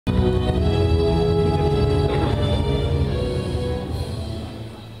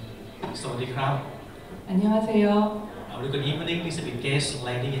사와디크랍. 안녕하세요. Good evening, distinguished guests,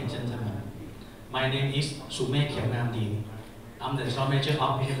 ladies and gentlemen. My name is Sume Kiamnamdi. I'm the General Manager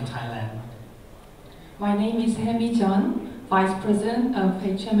of HMM Thailand. My name is Hemi John, Vice President of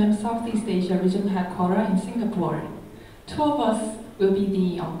HMM Southeast Asia Regional Headquarters in Singapore. Two of us will be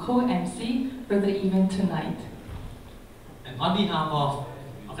the co-MC for the event tonight. And on behalf of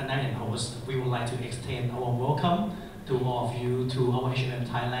organizer and host, we would like to extend our welcome to all of you to our HMM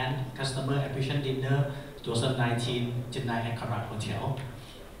Thailand Customer Appreciation Dinner 2019 Chennai at Karat Hotel.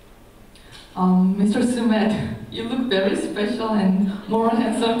 Mr. Sumet, you look very special and more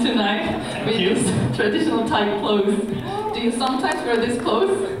handsome tonight with this traditional Thai clothes. Do you sometimes wear this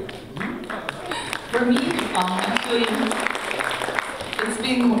clothes? For me, actually, it's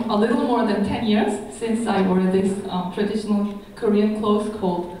been a little more than 10 years since I wore this traditional Korean clothes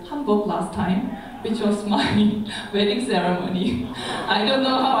called hanbok last time, which was my wedding ceremony. I don't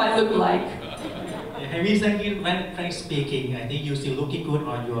know how I look like. Heavy second, when frank speaking, I think you're still looking good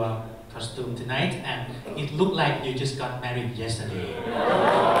on your costume tonight, and it looked like you just got married yesterday.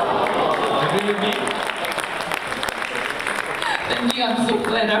 Agree with me? Thank you, I'm so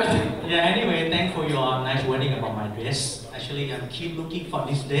flattered. Yeah, anyway, thanks for your nice wording about my dress. Actually, I'm keep looking for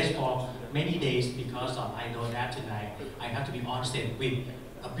this dress for many days because I know that tonight I have to be on stage with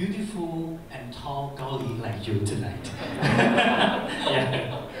a beautiful and tall girlie like you tonight.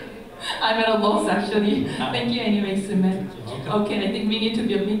 Yeah. I'm at a loss actually. Thank you anyway, Sumet. Okay, I think we need to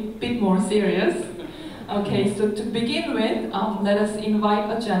be a bit more serious. Okay, so to begin with, let us invite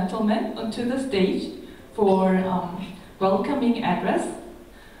a gentleman onto the stage for welcoming address.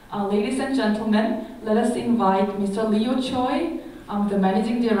 Ladies and gentlemen, let us invite Mr. Leo Choi, the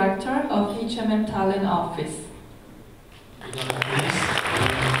Managing Director of HMM Thailand office.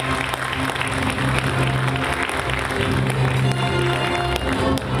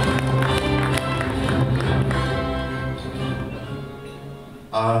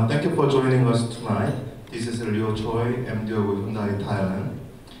 Thank you for joining us tonight. This is Leo Choi, MD of Hyundai Thailand.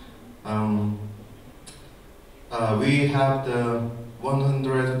 We have the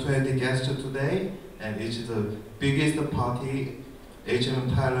 120 guests today, and it's the biggest party HMM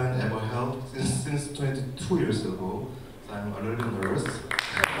Thailand ever held since 22 years ago. So I'm a little nervous.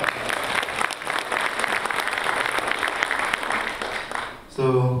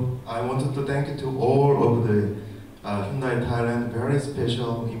 So I wanted to thank you to all of the Hyundai Thailand, very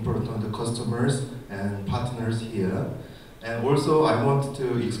special, important customers and partners here. And also I want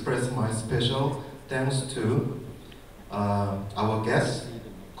to express my special thanks to our guests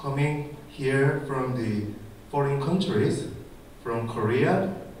coming here from the foreign countries, from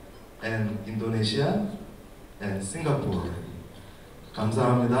Korea and Indonesia and Singapore.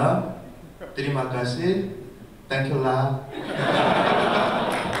 감사합니다. Terima kasih. Thank you la.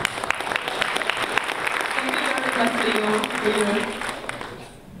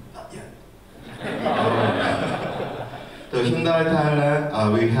 The Hyundai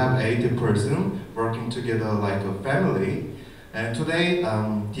Thailand, we have 80 persons working together like a family. And today,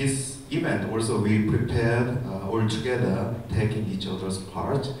 this event also we prepared all together, taking each other's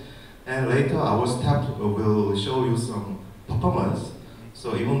part. And later, our staff will show you some performance.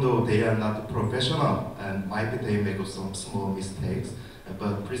 So even though they are not professional and maybe they make some small mistakes,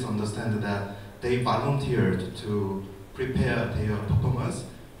 but please understand that they volunteered to prepare their performance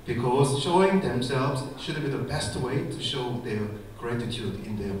because showing themselves should be the best way to show their gratitude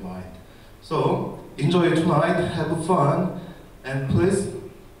in their mind. So enjoy tonight, have fun, and please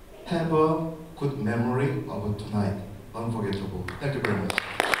have a good memory of tonight. Unforgettable. Thank you very much.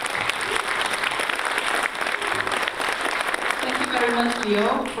 Thank you very much,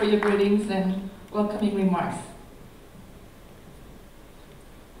 Leo, for your greetings and welcoming remarks.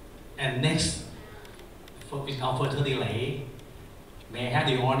 And next, without further delay, may I have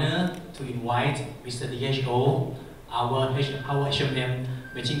the honor to invite Mr. DHO, our HMM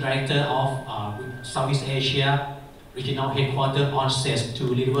Managing Director of Southeast Asia Regional Headquarters on stage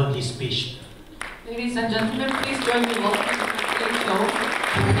to deliver his speech. Ladies and gentlemen, please join me in welcoming DHO,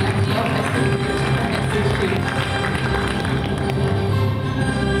 the MD of SHQ.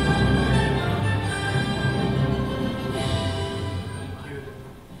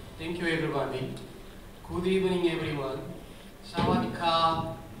 Thank you everybody. Good evening everyone.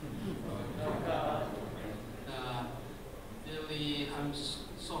 Sawadika. Really, I'm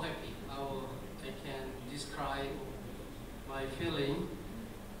so happy how I can describe my feeling.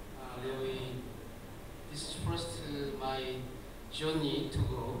 Really, this is first my journey to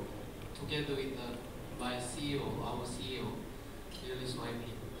go together with my CEO, our CEO. Really so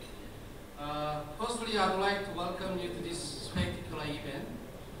happy. Firstly, I'd like to welcome you to this spectacular event,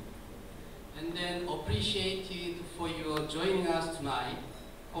 and then appreciate you for your joining us tonight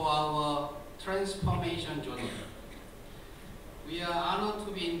for our transformation journey. We are honored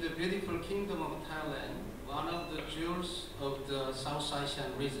to be in the beautiful kingdom of Thailand, one of the jewels of the South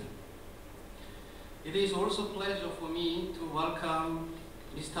Asian region. It is also a pleasure for me to welcome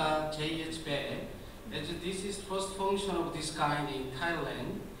Mr. J.H. Bae, as this is first function of this kind in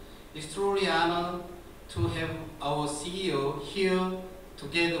Thailand. It's truly an honor to have our CEO here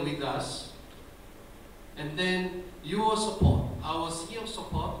together with us. And then your support, our CEO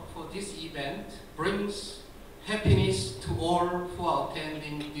support for this event brings happiness to all who are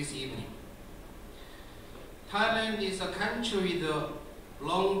attending this evening. Thailand is a country with a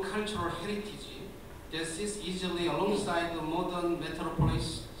long cultural heritage that sits easily alongside the modern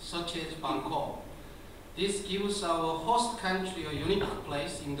metropolis such as Bangkok. This gives our host country a unique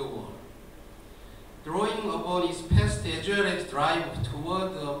place in the world. Drawing upon its past as well as drive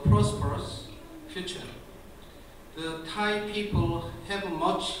toward a prosperous future, the Thai people have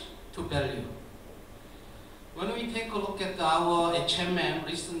much to value. When we take a look at our HMM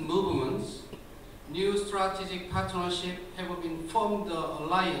recent movements, new strategic partnerships have been formed, the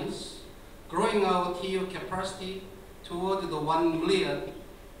alliance, growing our TU capacity toward the 1 million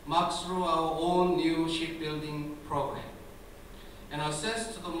marks through our own new shipbuilding program, and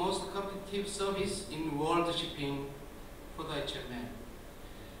access to the most competitive service in world shipping for the HMM.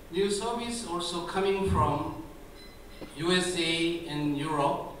 New service also coming from USA and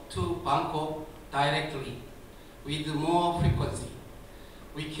Europe to Bangkok directly with more frequency.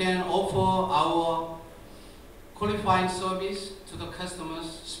 We can offer our qualifying service to the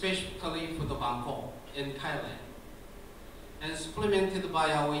customers specifically for the Bangkok and Thailand, and supplemented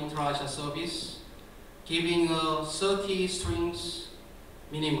by our intra-Asia service, giving 30 strings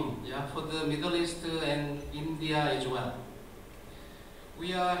minimum for the Middle East and India as well.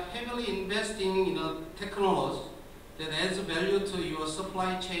 We are heavily investing in a technology that adds value to your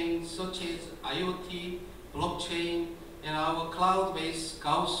supply chain, such as IoT, blockchain, and our cloud-based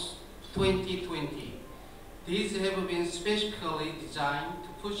Gauss 2020. These have been specifically designed to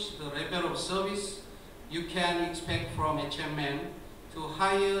push the level of service you can expect from HMM to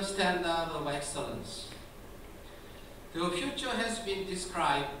higher standard of excellence. The future has been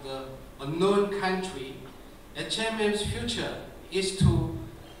described the unknown country. HMM's future is to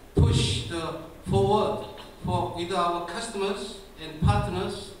push the forward with our customers and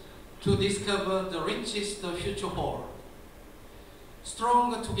partners to discover the richest the future holds.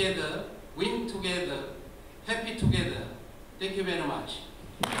 Stronger together, win together, happy together. Thank you very much.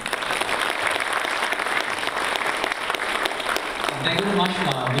 Thank you very much,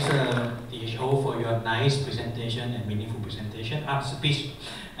 Mr. DHO, for your nice presentation and meaningful presentation, speech.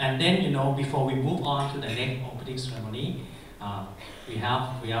 And then, before we move on to the next opening ceremony, we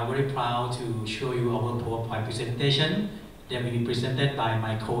are very proud to show you our PowerPoint presentation that will be presented by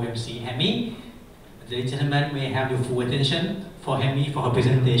my co-MC, Hemi. Ladies and gentlemen, may I have your full attention for Hemi for her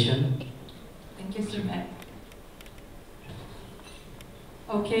presentation. Thank you, Sir Matt.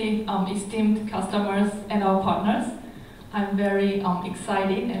 Okay, esteemed customers and our partners, I'm very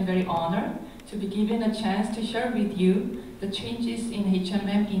excited and very honored to be given a chance to share with you the changes in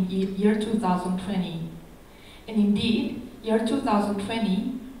HMM in year 2020. And indeed, year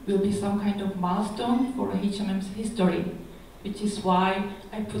 2020 will be some kind of milestone for HMM's history, which is why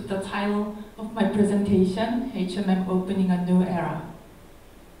I put the title of my presentation, HMM Opening a New Era.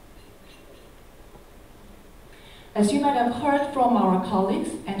 As you might have heard from our colleagues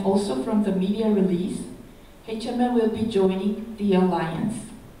and also from the media release, HMM will be joining the Alliance.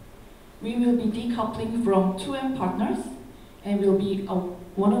 We will be decoupling from 2M partners and will be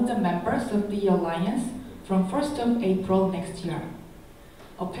one of the members of the Alliance from 1st of April next year.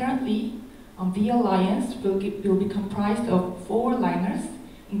 Apparently, the Alliance will be comprised of 4 liners,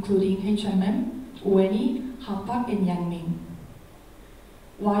 including HMM, ONE, Hapag, and Yangming.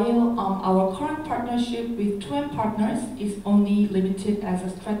 While our current partnership with 2M partners is only limited as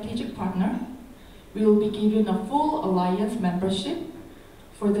a strategic partner, we will be given a full alliance membership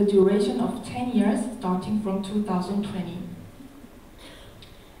for the duration of 10 years starting from 2020.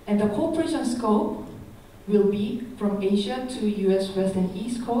 And the cooperation scope will be from Asia to US West and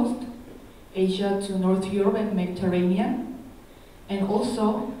East Coast, Asia to North Europe and Mediterranean, and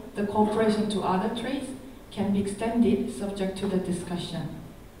also the cooperation to other trades can be extended subject to the discussion.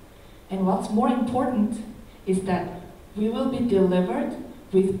 And what's more important is that we will be delivered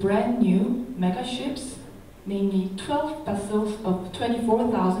with brand new mega ships, namely 12 vessels of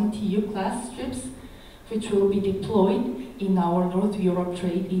 24,000 TEU class ships, which will be deployed in our North Europe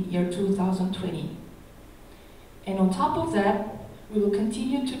trade in year 2020. And on top of that, we will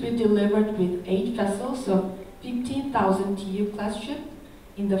continue to be delivered with 8 vessels of 15,000 TEU class ship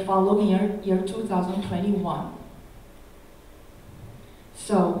in the following year 2021.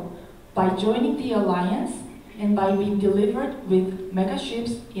 So, by joining the alliance and by being delivered with mega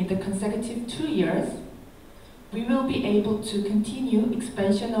ships in the consecutive 2 years, we will be able to continue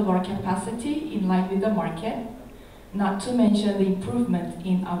expansion of our capacity in line with the market, not to mention the improvement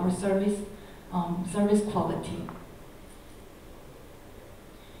in our service quality.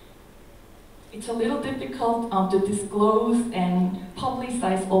 It's a little difficult to disclose and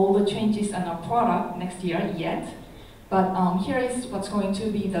publicize all the changes in our product next year yet, but here is what's going to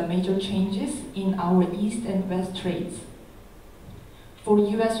be the major changes in our East and West trades. For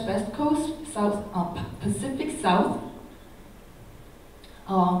US West Coast, Pacific South,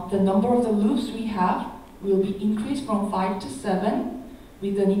 the number of the loops we have will be increased from 5 to 7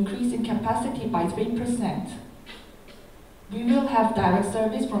 with an increase in capacity by 3%. We will have direct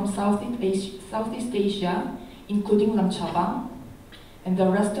service from Southeast Asia, including Lamchabang, and the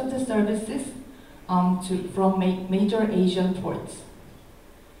rest of the services from major Asian ports.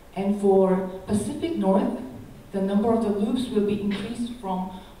 And for Pacific North, the number of the loops will be increased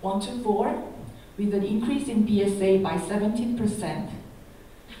from 1 to 4, with an increase in BSA by 17%.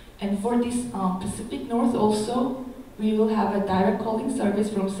 And for this Pacific North also, we will have a direct calling service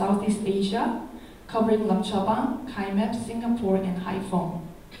from Southeast Asia, covering Lamchabang, Kaimep, Singapore, and Haiphong.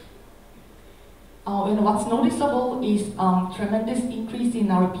 And what's noticeable is tremendous increase in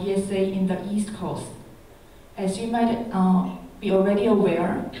our BSA in the East Coast. As you might be already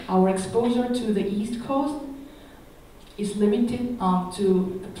aware, our exposure to the East Coast is limited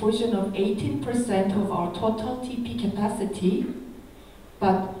to the portion of 18% of our total TP capacity,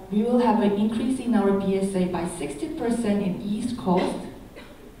 but we will have an increase in our BSA by 60% in East Coast,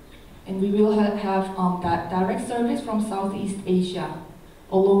 and we will have that direct service from Southeast Asia,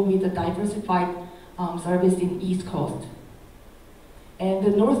 along with the diversified service in East Coast. And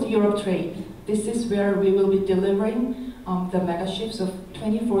the North Europe trade, this is where we will be delivering the mega ships of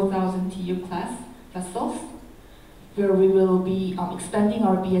 24,000 TEU class vessels, where we will be expanding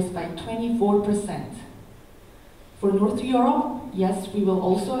our BS by 24%. For North Europe, yes, we will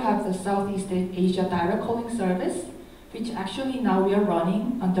also have the Southeast Asia direct calling service, which actually now we are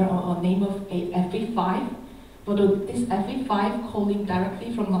running under a name of FA5. But this FA5 calling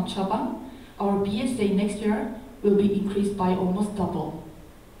directly from Lamchabang, our BSA next year will be increased by almost double.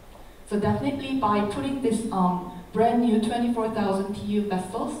 So definitely by putting this brand new 24,000 TEU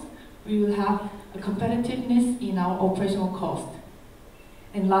vessels, we will have a competitiveness in our operational cost.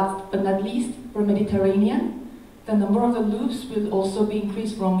 And last but not least, for Mediterranean, the number of the loops will also be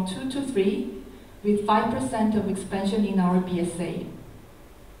increased from 2 to 3, with 5% of expansion in our BSA.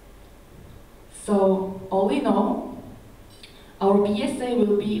 So all in all, our BSA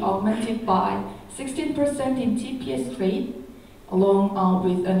will be augmented by 16% in TPS trade, along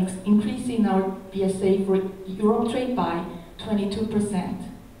with an increase in our BSA for Europe trade by 22%.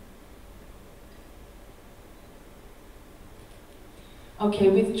 Okay,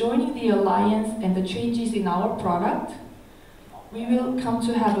 with joining the alliance and the changes in our product, we will come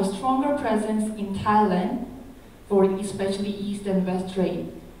to have a stronger presence in Thailand for especially East and West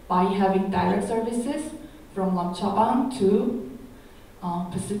trade by having direct services from Lamchabang to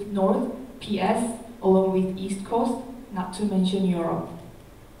Pacific North, PS, along with East Coast, not to mention Europe.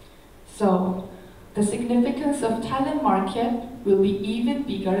 So the significance of Thailand market will be even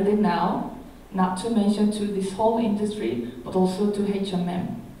bigger than now, not to mention to this whole industry, but also to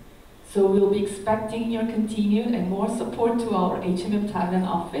HMM. So we'll be expecting your continued and more support to our HMM Thailand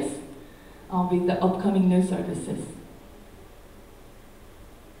office with the upcoming new services.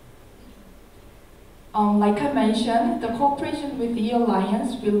 Like I mentioned, the cooperation with the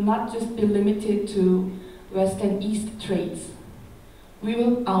Alliance will not just be limited to West and East trades. We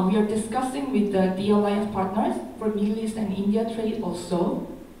are discussing with the Alliance partners for Middle East and India trade also.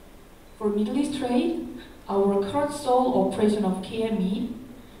 For Middle East trade, our current sole operation of KME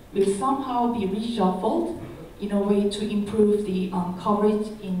will somehow be reshuffled in a way to improve the coverage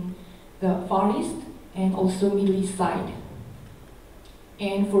in the Far East and also Middle East side.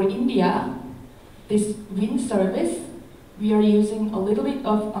 And for India, this wind service, we are using a little bit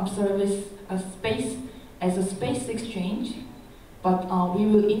of service space as a space exchange, but we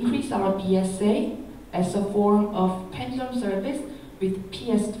will increase our BSA as a form of pendulum service with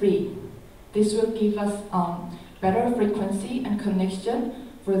PS3. This will give us better frequency and connection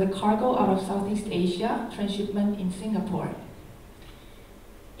for the cargo out of Southeast Asia transshipment in Singapore.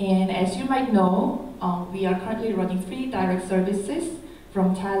 And as you might know, we are currently running 3 direct services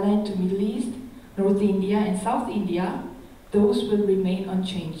from Thailand to Middle East North India and South India, those will remain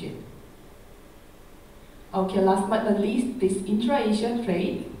unchanged. Okay, last but not least, this intra-Asia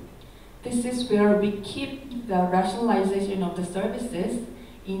trade. This is where we keep the rationalization of the services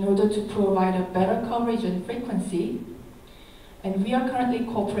in order to provide a better coverage and frequency. And we are currently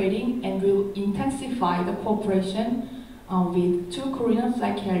cooperating and will intensify the cooperation with 2 Korean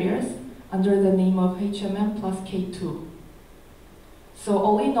flag carriers under the name of HMM plus K2. So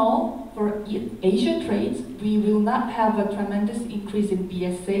all in all, for Asia trades, we will not have a tremendous increase in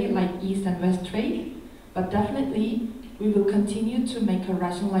BSA like East and West trade, but definitely we will continue to make a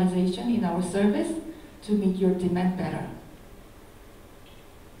rationalization in our service to meet your demand better.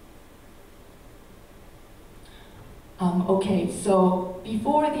 Okay, so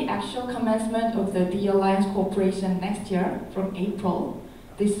before the actual commencement of the Alliance Cooperation next year from April,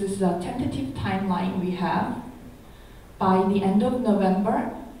 this is a tentative timeline we have. By the end of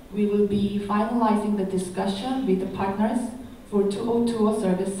November, we will be finalizing the discussion with the partners for 2020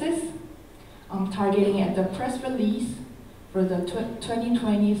 services, targeting at the press release for the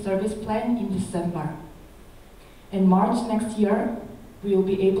 2020 service plan in December. In March next year, we will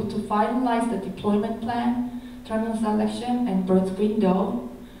be able to finalize the deployment plan, terminal selection, and berth window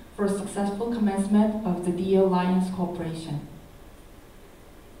for successful commencement of the Alliance Cooperation.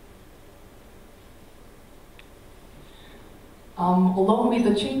 Along with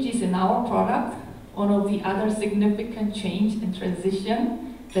the changes in our product, one of the other significant change and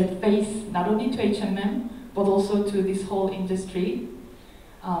transition that face not only to HMM, but also to this whole industry,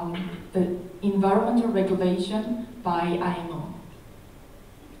 the environmental regulation by IMO.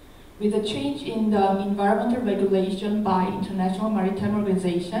 With the change in the environmental regulation by International Maritime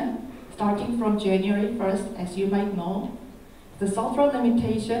Organization, starting from January 1st, as you might know, the sulfur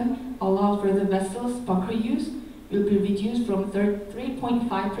limitation allowed for the vessel's bunker use will be reduced from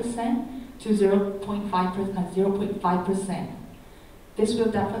 3.5% to 0.5%. This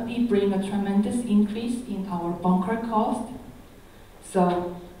will definitely bring a tremendous increase in our bunker cost.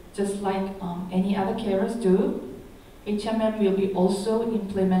 So, just like any other carriers do, HMM will be also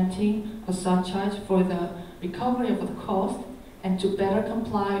implementing a surcharge for the recovery of the cost and to better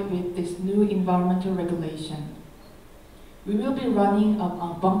comply with this new environmental regulation. We will be running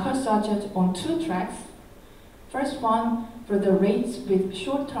a bunker surcharge on 2 tracks. First one, for the rates with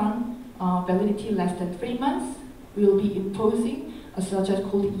short-term validity less than 3 months, we will be imposing a surcharge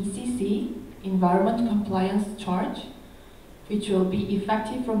called ECC, Environment Compliance Charge, which will be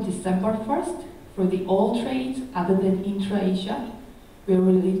effective from December 1st for the all trades other than intra-Asia, we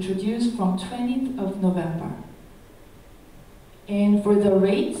will introduce from 20th of November. And for the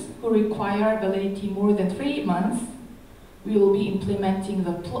rates who require validity more than 3 months, we will be implementing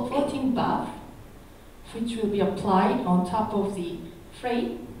the floating buff, which will be applied on top of the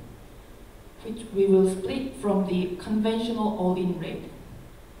freight, which we will split from the conventional all-in rate.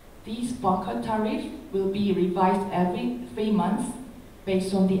 These bunker tariffs will be revised every 3 months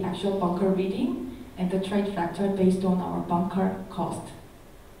based on the actual bunker reading and the trade factor based on our bunker cost.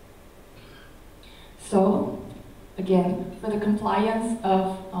 So, again, for the compliance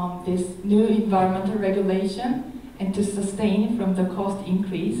of this new environmental regulation and to sustain from the cost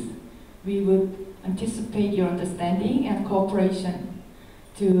increase, we would anticipate your understanding and cooperation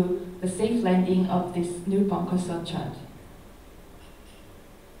to the safe landing of this new bunker surcharge.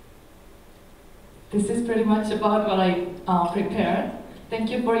 This is pretty much about what I prepared. Thank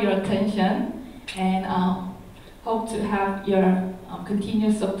you for your attention, and hope to have your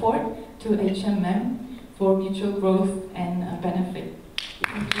continued support to HMM for mutual growth and benefit.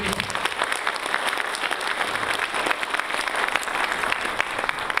 Thank you.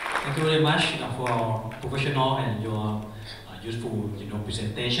 Thank you very much for professional and your useful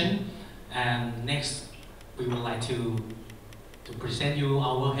presentation. And next, we would like to present you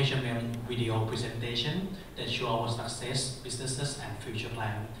our HMM video presentation that show our success, businesses, and future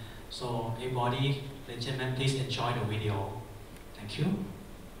plan. So everybody, ladies and gentlemen, please enjoy the video. Thank you.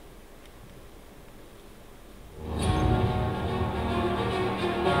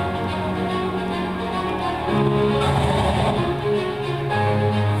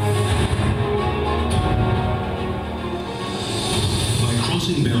 By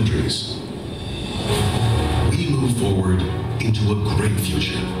crossing boundaries, we move forward into a great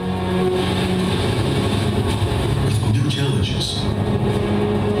future with new challenges,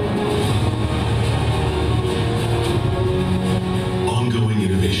 ongoing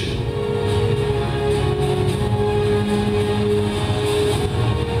innovation,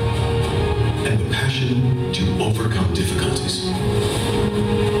 and the passion to overcome difficulties.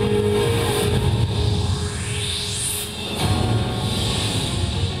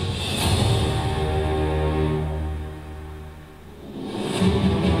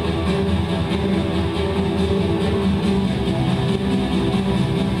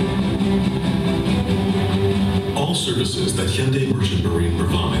 Ocean Marine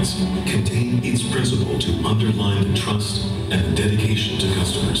provides contain its principle to underline the trust and dedication to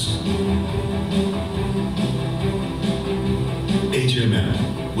customers.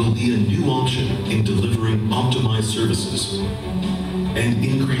 HMM will be a new option in delivering optimized services and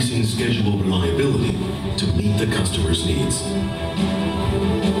increasing schedule reliability to meet the customer's needs.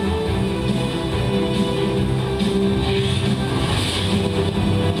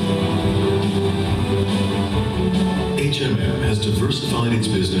 HMM has diversified its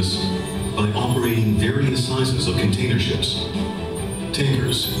business by operating various sizes of container ships,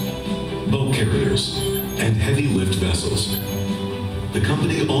 tankers, bulk carriers, and heavy lift vessels. The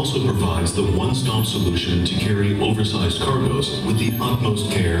company also provides the one-stop solution to carry oversized cargoes with the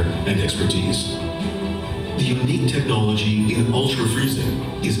utmost care and expertise. The unique technology in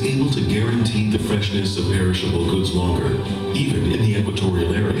ultra-freezing is able to guarantee the freshness of perishable goods longer, even in the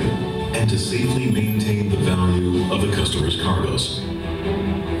equatorial area, and to safely maintain the value of the customer's cargoes.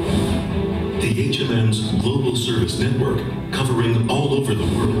 The HMM's global service network, covering all over the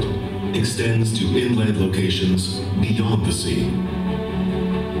world, extends to inland locations beyond the sea.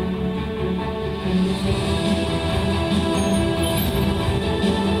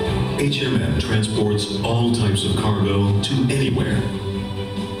 HMM transports all types of cargo to anywhere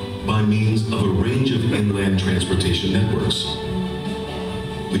by means of a range of inland transportation networks,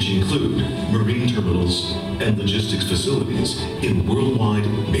 which include marine terminals and logistics facilities in worldwide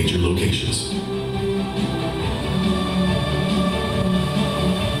major locations.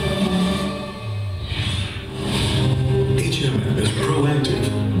 HMM is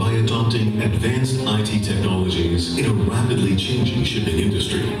proactive by adopting advanced IT technologies in a rapidly changing shipping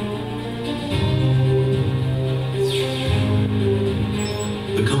industry.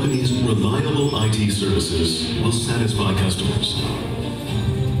 The company's reliable IT services will satisfy customers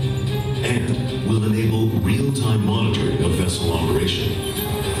and will enable real-time monitoring of vessel operation.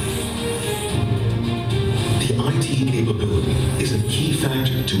 The IT capability is a key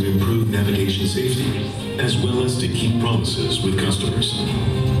factor to improve navigation safety, as well as to keep promises with customers.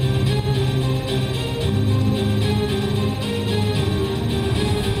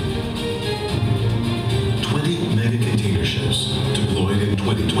 Mega-container ships deployed in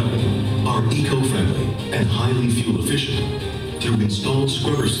 2020 are eco-friendly and highly fuel-efficient through installed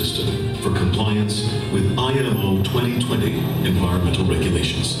scrubber system for compliance with IMO 2020 environmental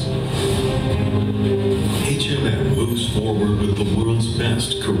regulations. HMM moves forward with the world's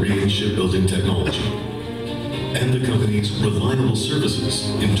best Korean shipbuilding technology and the company's reliable services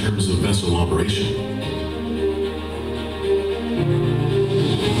in terms of vessel operation.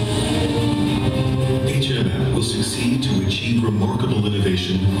 HMM will succeed to achieve remarkable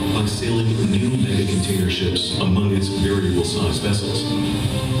innovation by sailing new mega-container ships among its variable size vessels,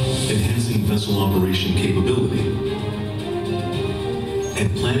 enhancing vessel operation capability,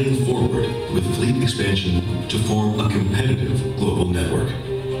 and planning forward with fleet expansion to form a competitive global network.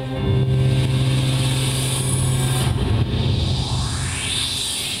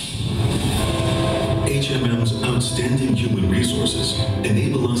 HMM's outstanding human resources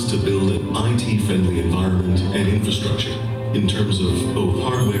enable us to build an IT-friendly environment and infrastructure in terms of both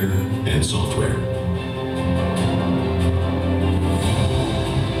hardware and software.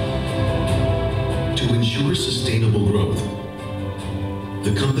 To ensure sustainable growth,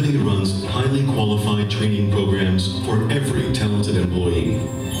 the company runs highly qualified training programs for every talented employee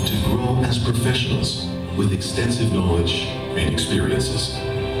to grow as professionals with extensive knowledge and experiences.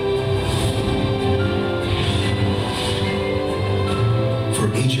 For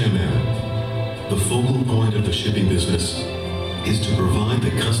HMM, the focal point of the shipping business is to provide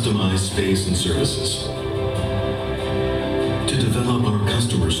the customized space and services, to develop our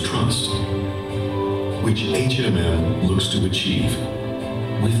customers' trust, which HMM looks to achieve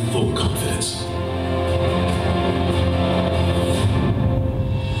with full confidence.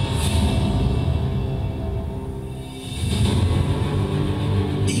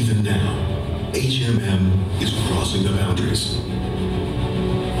 Even now, HMM is crossing the boundaries.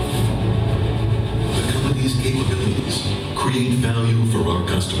 These capabilities create value for our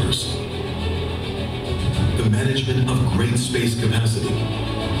customers. The management of great space capacity,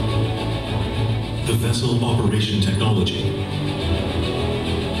 the vessel operation technology,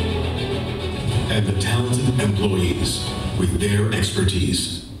 and the talented employees with their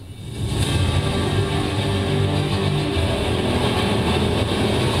expertise.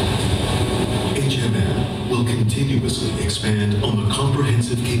 HMM will continuously expand on the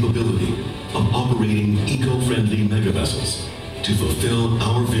comprehensive capability of operating eco-friendly megavessels to fulfill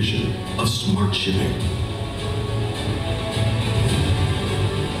our vision of smart shipping.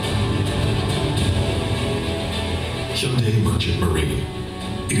 Hyundai Merchant Marine.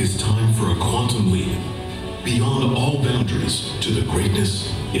 It is time for a quantum leap beyond all boundaries to the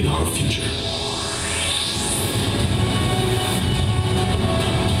greatness in our future.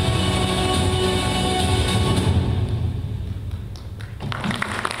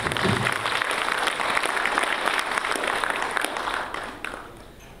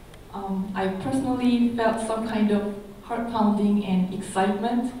 I personally felt some kind of heart-pounding and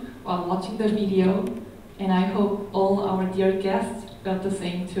excitement while watching the video, and I hope all our dear guests felt the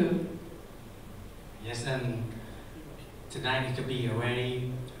same too. Yes, and tonight it could be a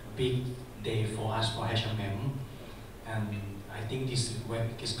very big day for us for H&M, and I think this is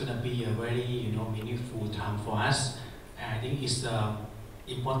going to be a very meaningful time for us. And I think it's the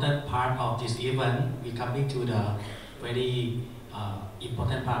important part of this event. We're coming to the very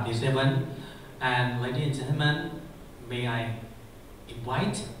important part of this event. And ladies and gentlemen, may I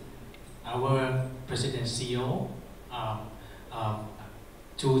invite our President CEO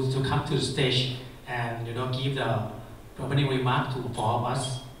to come to the stage and give the opening remark to for all of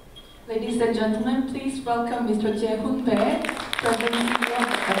us. Ladies and gentlemen, please welcome Mr. Jae Hoon Bae, President CEO of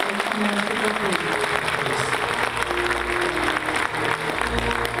H&M.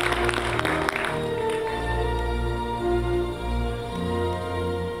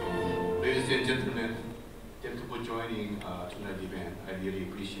 Ladies and gentlemen, thank you for joining tonight's event. I really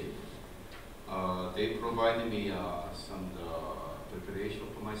appreciate it. They provided me some preparation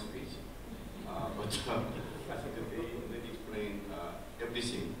for my speech, but I think that they explain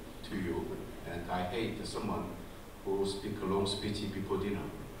everything to you, and I hate someone who speaks a long speech before dinner.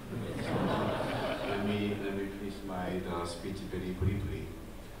 let me finish my speech very briefly.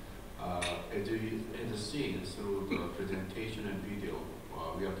 As you seen through the presentation and video,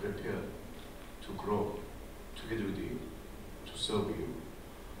 we are prepared to grow together with you, to serve you.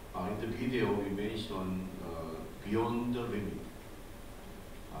 In the video, we mentioned beyond the limit,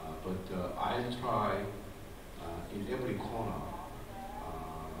 but I'll try in every corner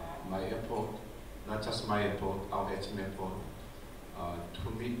my effort, not just my effort, our H&M effort, to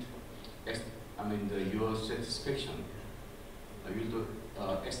meet your satisfaction. I will do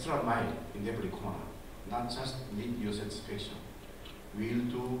extra mile in every corner, not just meet your satisfaction. We'll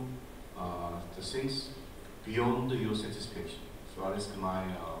do the things beyond your satisfaction. So I ask my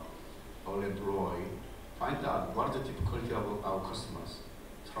our employee, find out what the difficulty of our customers,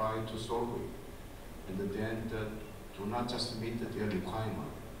 try to solve it, and then do not just meet their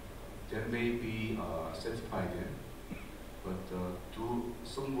requirement. There may be satisfy them, but do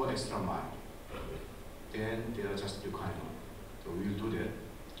some more extra mile. Then they are just requirement. So we will do that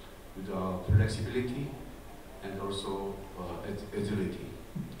with flexibility and also agility.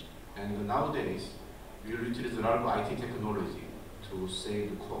 And nowadays, we utilize a lot of IT technology to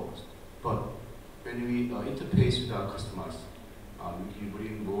save the cost. But when we interface with our customers, we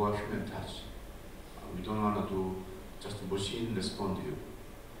bring more human touch. We don't want to do just machine respond to you.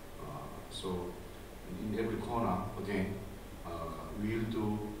 So in every corner, again, we will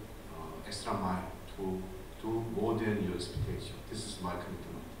do extra mile to do more than your expectation. This is my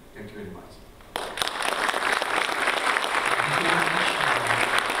commitment. Thank you very much. Thank you very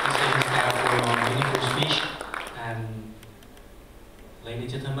much, for your meaningful speech. And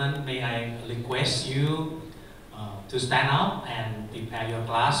ladies and gentlemen, may I request you to stand up and prepare your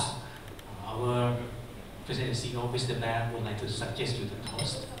glass. Our President CEO, Mr. Bae, would like to suggest you the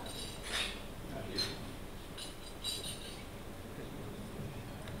toast.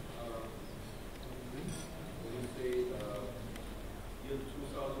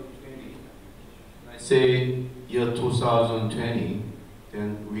 Say year 2020,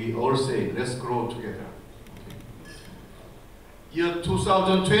 then we all say, let's grow together. Okay. Year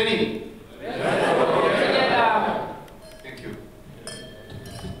 2020. Let's grow together. Thank you.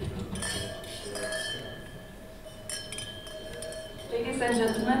 Ladies and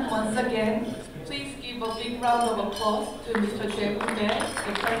gentlemen, once again, please give a big round of applause to Mr. Jae Hoon Bae,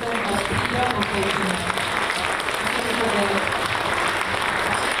 the President and CEO of H&M.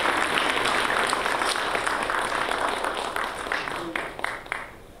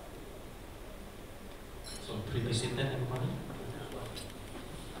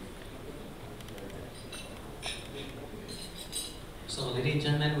 So, ladies and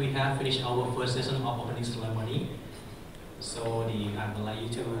gentlemen, we have finished our first session of opening ceremony. So, I would like you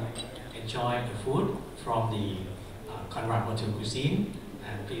to enjoy the food from the Conrad Hotel Cuisine,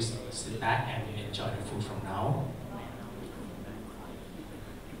 and please sit back and enjoy the food from now.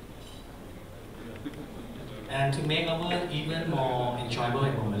 And to make our event more enjoyable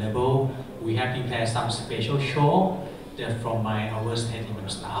and more memorable, we have prepared some special show that from our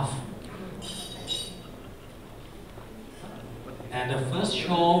entertainment staff. And the first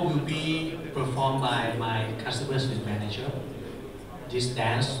show will be performed by my customer service manager. This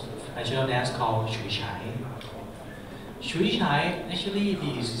dance, traditional dance called Shui Chai. Shui Chai actually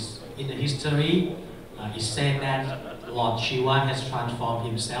is in the history. It said that Lord Shiva has transformed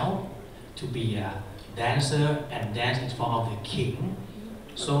himself to be a dancer and dance in front of the king.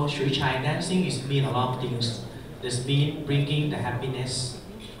 So Shui Chai dancing is mean a lot of things. This means bringing the happiness,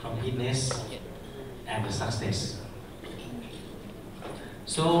 completeness, and the success.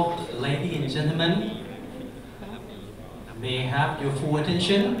 So, ladies and gentlemen, may I have your full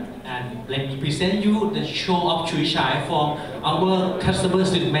attention and let me present you the show of Shui Chai from our customer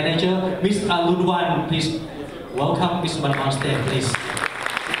service manager, Miss Alunwan. Please welcome Miss Wan on stage, please.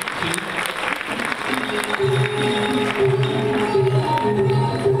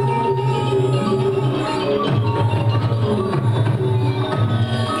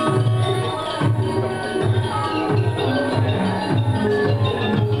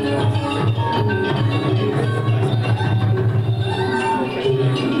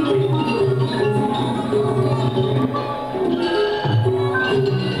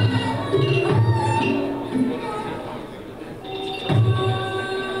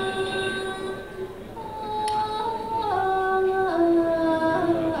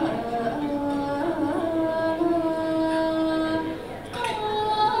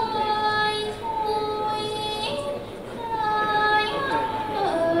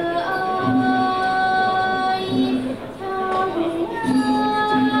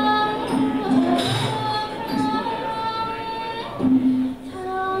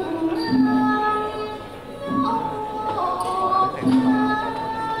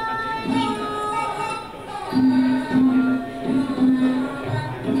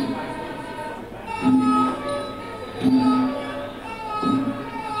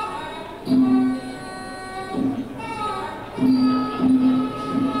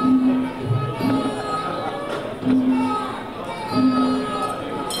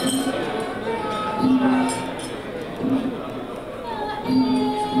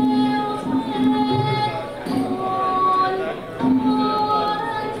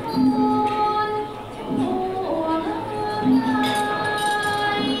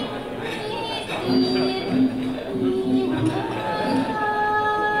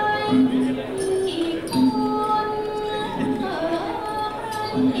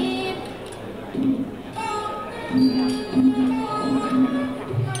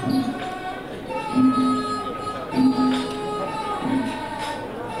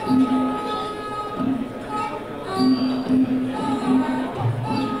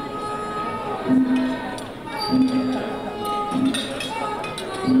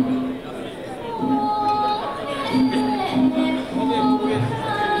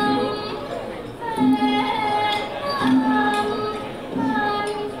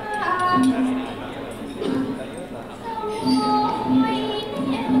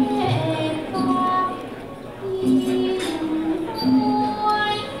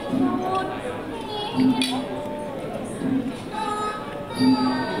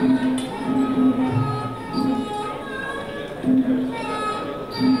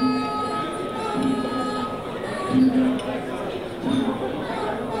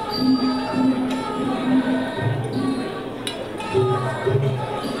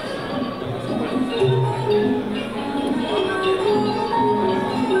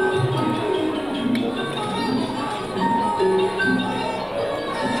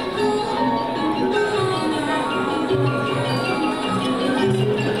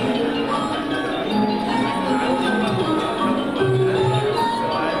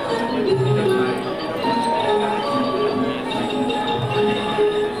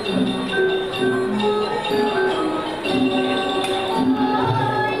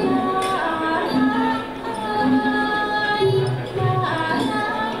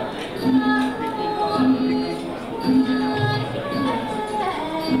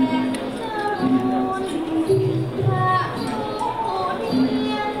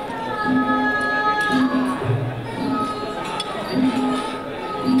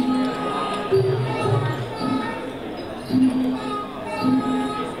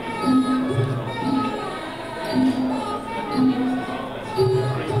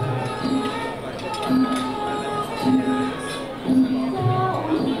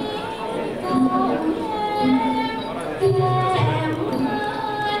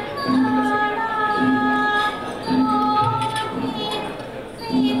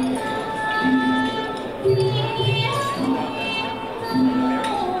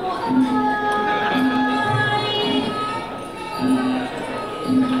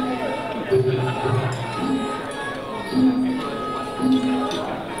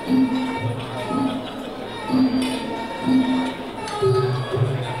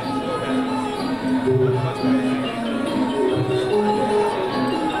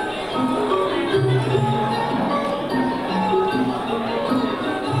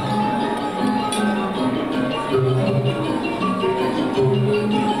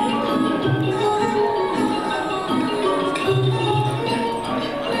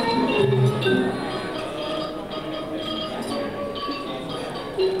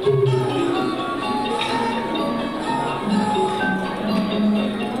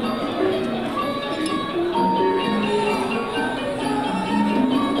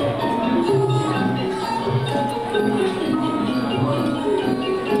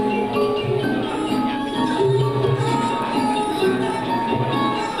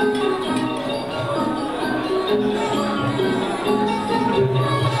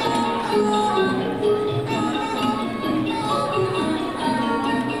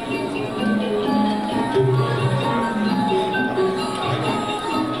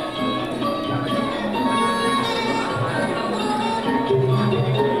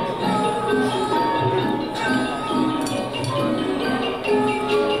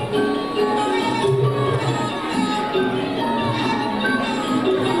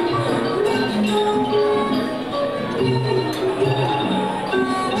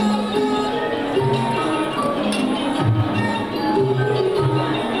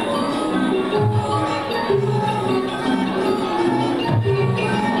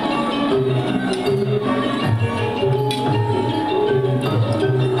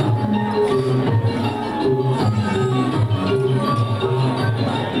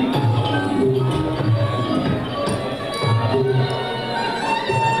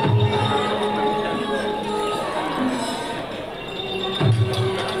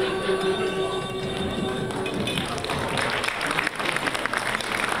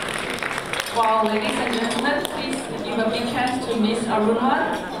 Well, ladies and gentlemen, please give a big hand to Miss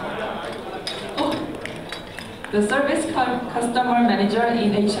Arunwan, the Service Customer Manager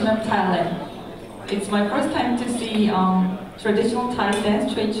in H&M Thailand. It's my first time to see traditional Thai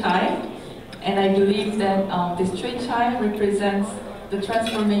dance Choi Chai, and I believe that this Choi Chai represents the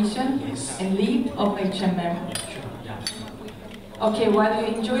transformation and leap of H&M. Okay, while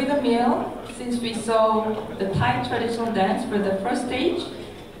you enjoy the meal, since we saw the Thai traditional dance for the first stage,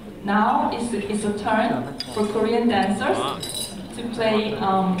 now it's a turn for Korean dancers to play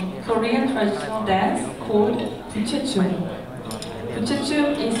Korean traditional dance called Buchechum.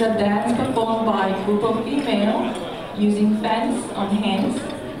 Buchechum is a dance performed by a group of females using fans on hands.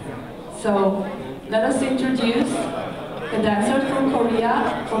 So let us introduce the dancers from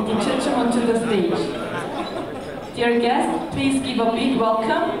Korea for Buchechum onto the stage. Dear guests, please give a big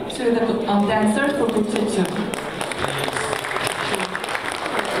welcome to the dancers for Buchechum.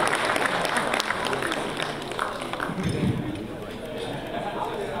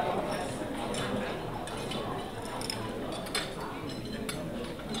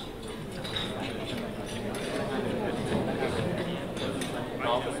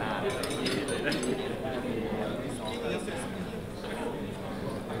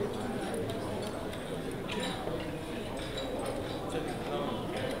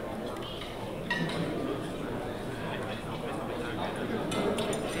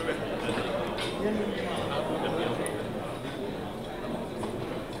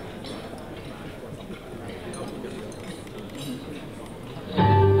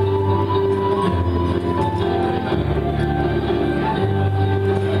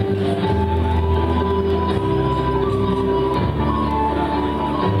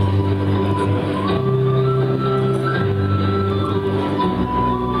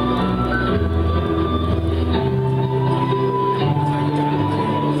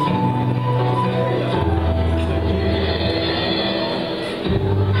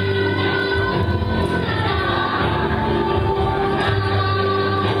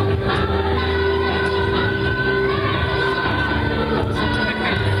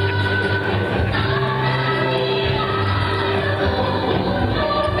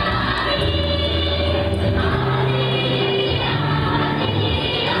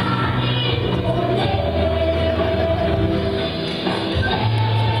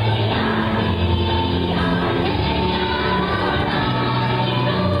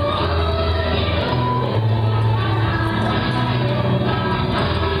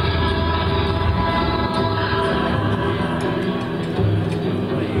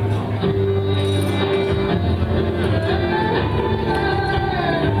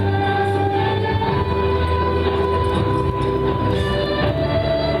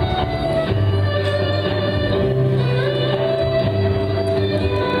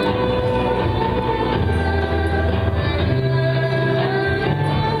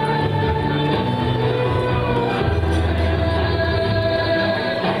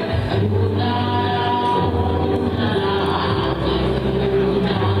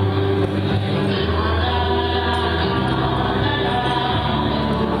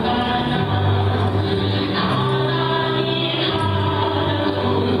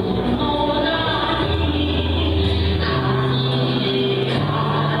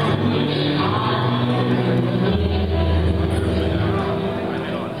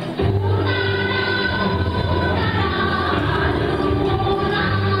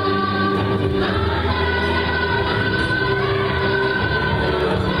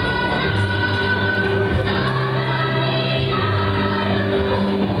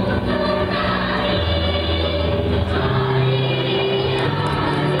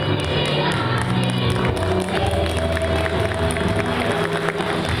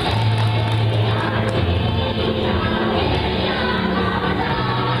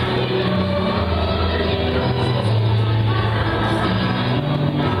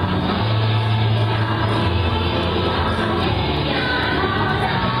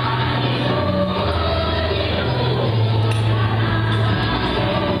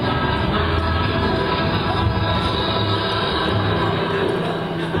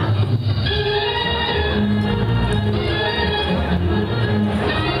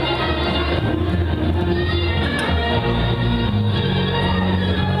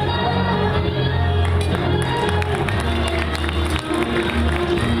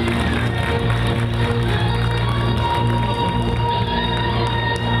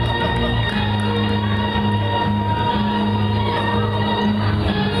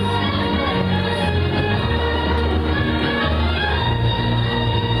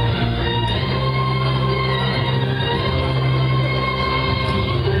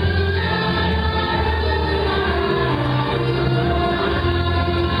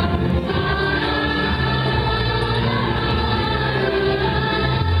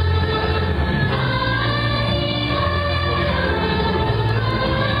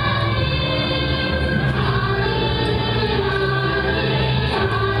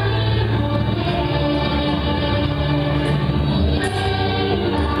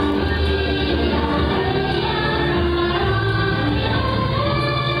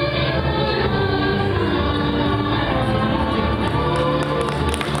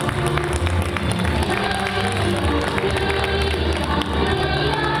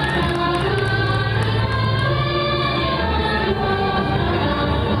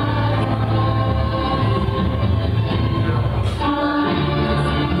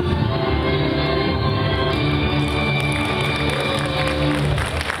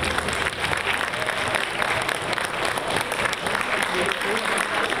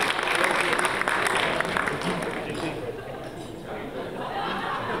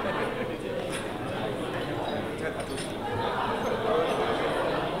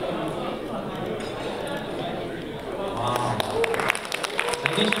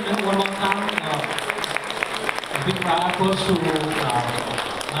 Ladies and gentlemen, one more time, a big round of applause to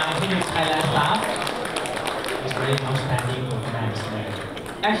my senior Thailand staff. It's very outstanding performance today.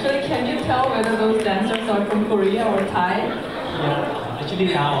 Actually, can you tell whether those dancers are from Korea or Thai? Yeah, actually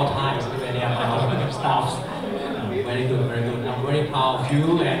they are all Thais, they are my own staffs. Very good, very good. I'm very proud of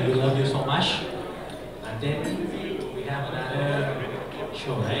you and we love you so much. And then we have another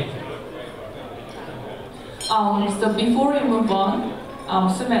show, right? So before we move on,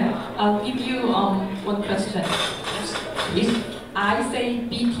 Suman, I'll give you one question. Yes, please. If I say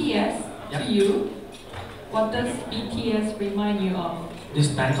BTS Yep. to you, what does BTS remind you of? This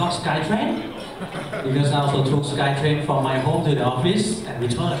Bangkok SkyTrain, because I also took SkyTrain from my home to the office and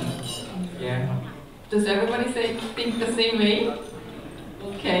returned. Yeah. Does everybody think the same way?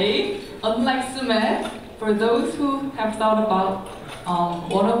 Okay. Unlike Suman, for those who have thought about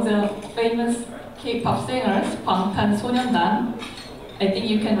one of the famous K-pop singers, 방탄소년단, I think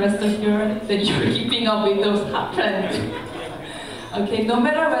you can rest assured that you're keeping up with those hot trends. Okay, no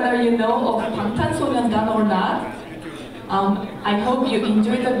matter whether you know of 방탄소년단 or not, I hope you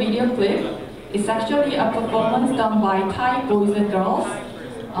enjoyed the video clip. It's actually a performance done by Thai boys and girls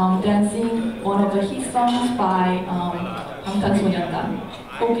dancing one of the hit songs by 방탄소년단.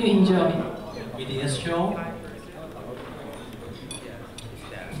 Hope you enjoy. BTS show.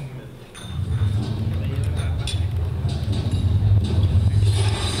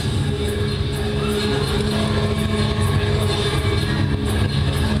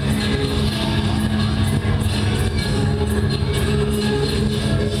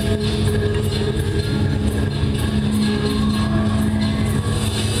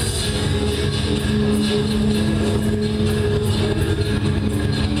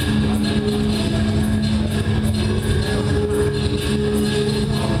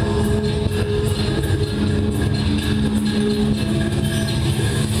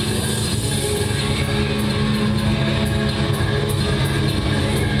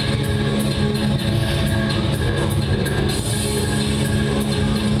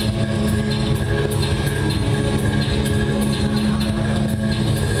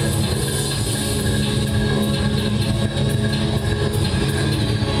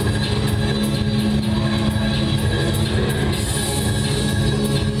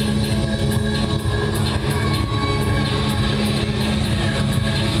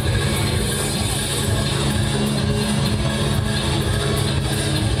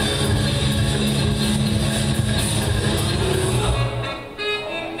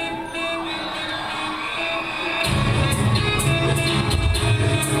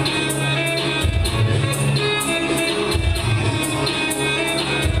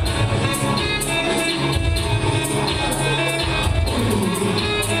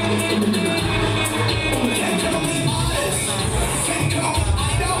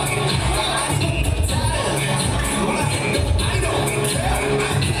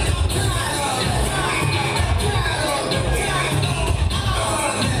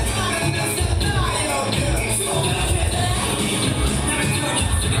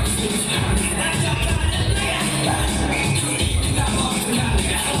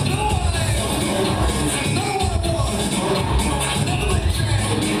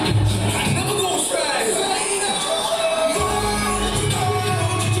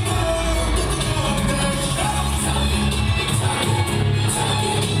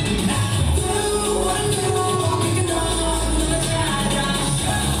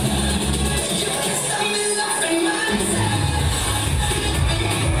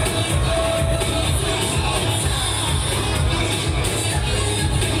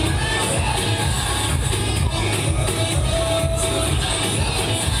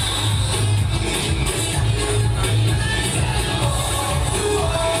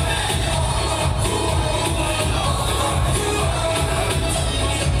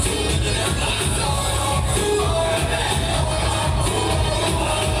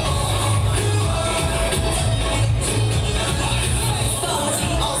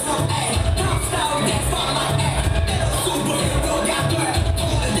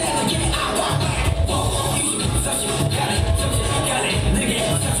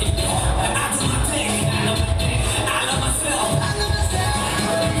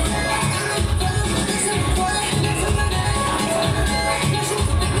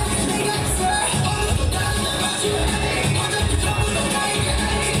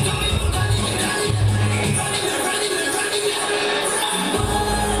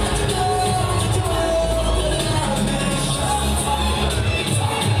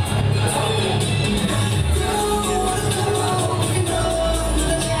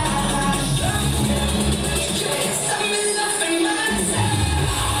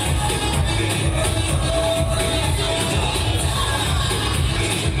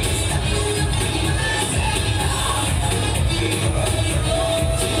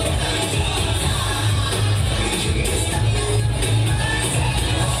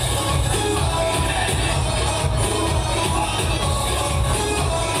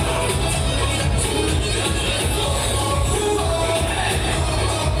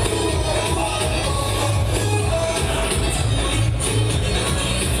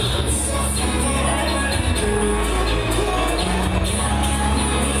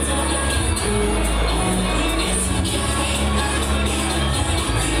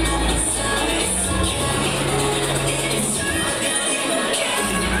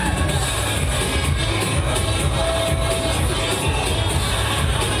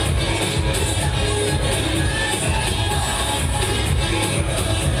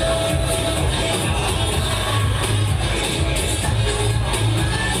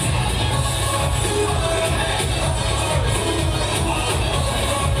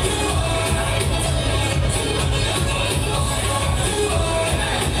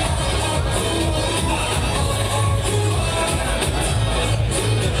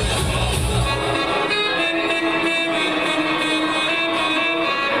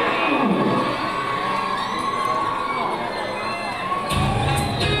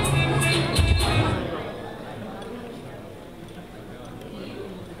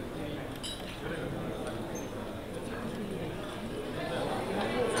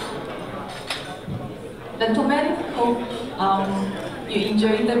 Gentlemen, hope you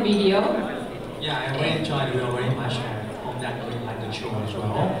enjoyed the video. Yeah, I really enjoyed the video very much and hope that you like the show as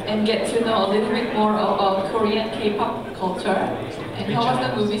well. And get to know a little bit more about Korean K-pop culture. And how was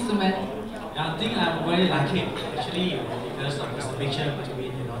the movie, Suman? Yeah, I think I really like it actually because of the picture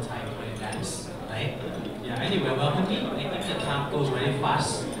between Thai and Korean dance, right? Yeah. Anyway, welcome. I think the time goes very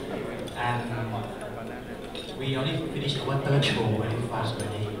fast, and we only finished our third show very fast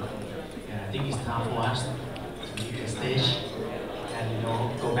already. Yeah, I think it's time for us to leave the stage and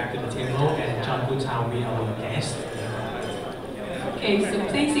go back to the table and enjoy good time with our guests. Okay, so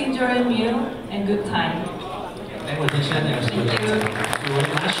please enjoy a meal and good time. Thank you for attention and see you later. Thank you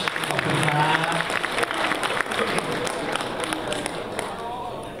very much.